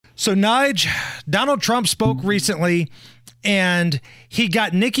So, Nige, Donald Trump spoke recently, and he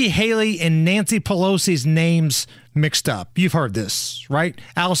got Nikki Haley and Nancy Pelosi's names mixed up. You've heard this, right?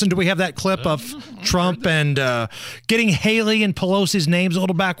 Allison, do we have that clip of Trump and getting Haley and Pelosi's names a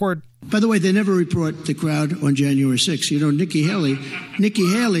little backward? By the way, they never report the crowd on January 6th. You know, Nikki Haley,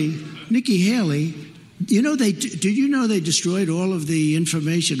 did you know they destroyed all of the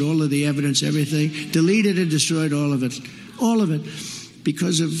information, all of the evidence, everything, deleted and destroyed all of it,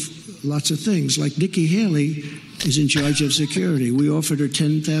 because of lots of things. Like Nikki Haley is in charge of security. We offered her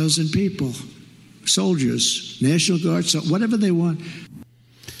 10,000 people, soldiers, National Guard, so whatever they want.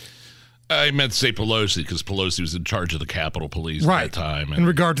 I meant to say Pelosi because Pelosi was in charge of the Capitol Police at that time. In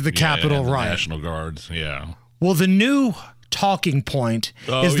regard to the Capitol, and the right. National Guards, yeah. Well, the new talking point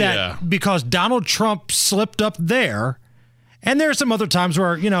is that because Donald Trump slipped up there, and there are some other times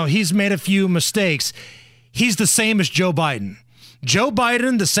where, he's made a few mistakes, he's the same as Joe Biden. Joe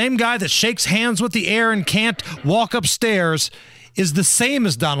Biden, the same guy that shakes hands with the air and can't walk upstairs, is the same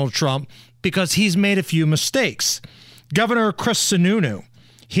as Donald Trump because he's made a few mistakes. Governor Chris Sununu,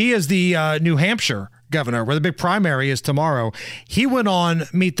 he is the New Hampshire governor, where the big primary is tomorrow. He went on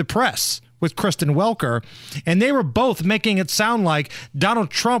Meet the Press with Kristen Welker, and they were both making it sound like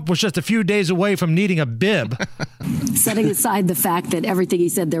Donald Trump was just a few days away from needing a bib. Setting aside the fact that everything he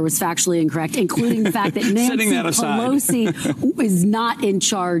said there was factually incorrect, including the fact that Nancy Pelosi is not in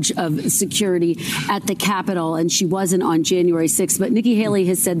charge of security at the Capitol, and she wasn't on January 6th. But Nikki Haley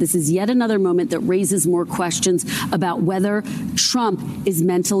has said this is yet another moment that raises more questions about whether Trump is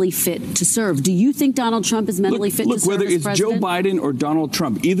mentally fit to serve. Do you think Donald Trump is mentally fit to serve whether as it's president? Joe Biden or Donald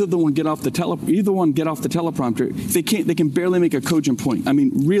Trump, either one get off the teleprompter. They can barely make a cogent point. I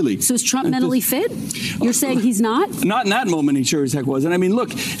mean, really. So is Trump mentally fit? You're saying he's not? Not in that moment, he sure as heck wasn't. I mean, look,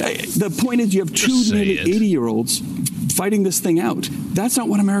 the point is you have two nearly 80-year-olds fighting this thing out. That's not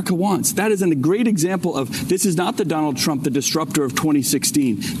what America wants. That is a great example of this is not the Donald Trump, the disruptor of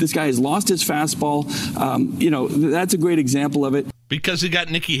 2016. This guy has lost his fastball. That's a great example of it. Because he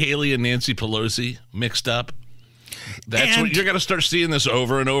got Nikki Haley and Nancy Pelosi mixed up. That's what you're going to start seeing this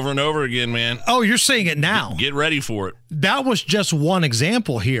over and over and over again, man. Oh, you're seeing it now. Get ready for it. That was just one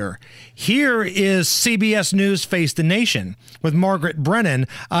example here. Here is CBS News Face the Nation with Margaret Brennan.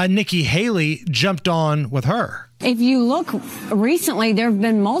 Nikki Haley jumped on with her. If you look recently, there have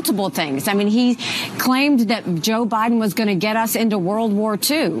been multiple things. I mean, he claimed that Joe Biden was going to get us into World War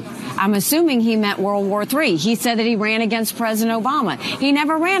II. I'm assuming he meant World War III. He said that he ran against President Obama. He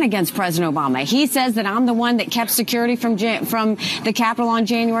never ran against President Obama. He says that I'm the one that kept security from the Capitol on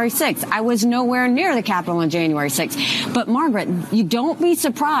January 6th. I was nowhere near the Capitol on January 6th. But Margaret, you don't be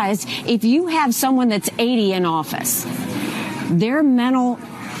surprised if you have someone that's 80 in office. Their mental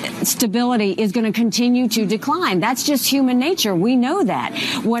stability is going to continue to decline. That's just human nature. We know that.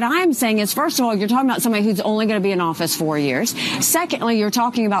 What I'm saying is, first of all, you're talking about somebody who's only going to be in office 4 years. Secondly, you're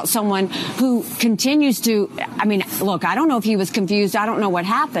talking about someone who continues to, look, I don't know if he was confused. I don't know what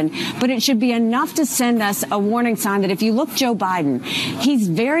happened, but it should be enough to send us a warning sign that if you look Joe Biden, he's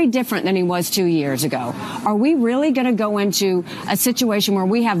very different than he was 2 years ago. Are we really going to go into a situation where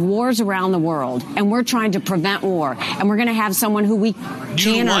we have wars around the world and we're trying to prevent war and we're going to have someone who we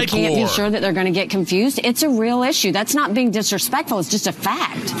can or can't be sure that they're going to get confused? It's a real issue. That's not being disrespectful. It's just a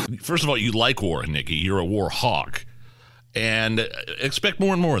fact. First of all, you like war, Nikki. You're a war hawk. And expect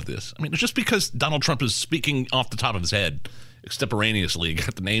more and more of this. I mean, just because Donald Trump is speaking off the top of his head, extemporaneously,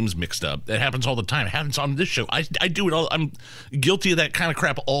 got the names mixed up. That happens all the time. It happens on this show. I do it all. I'm guilty of that kind of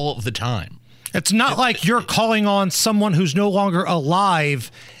crap all the time. It's not like you're calling on someone who's no longer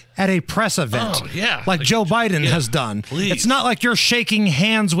alive at a press event, like Joe Biden has done. Please. It's not like you're shaking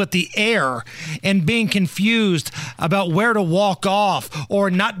hands with the air and being confused about where to walk off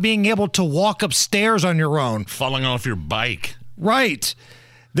or not being able to walk upstairs on your own. Falling off your bike. Right.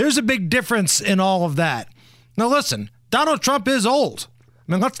 There's a big difference in all of that. Now listen, Donald Trump is old.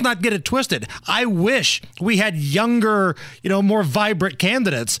 I mean, let's not get it twisted. I wish we had younger, more vibrant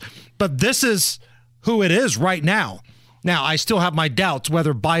candidates, but this is who it is right now. Now, I still have my doubts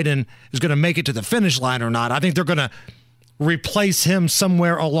whether Biden is going to make it to the finish line or not. I think they're going to replace him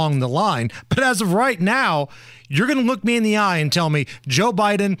somewhere along the line. But as of right now, you're going to look me in the eye and tell me Joe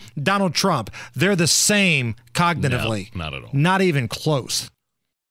Biden, Donald Trump, they're the same cognitively. No, not at all. Not even close.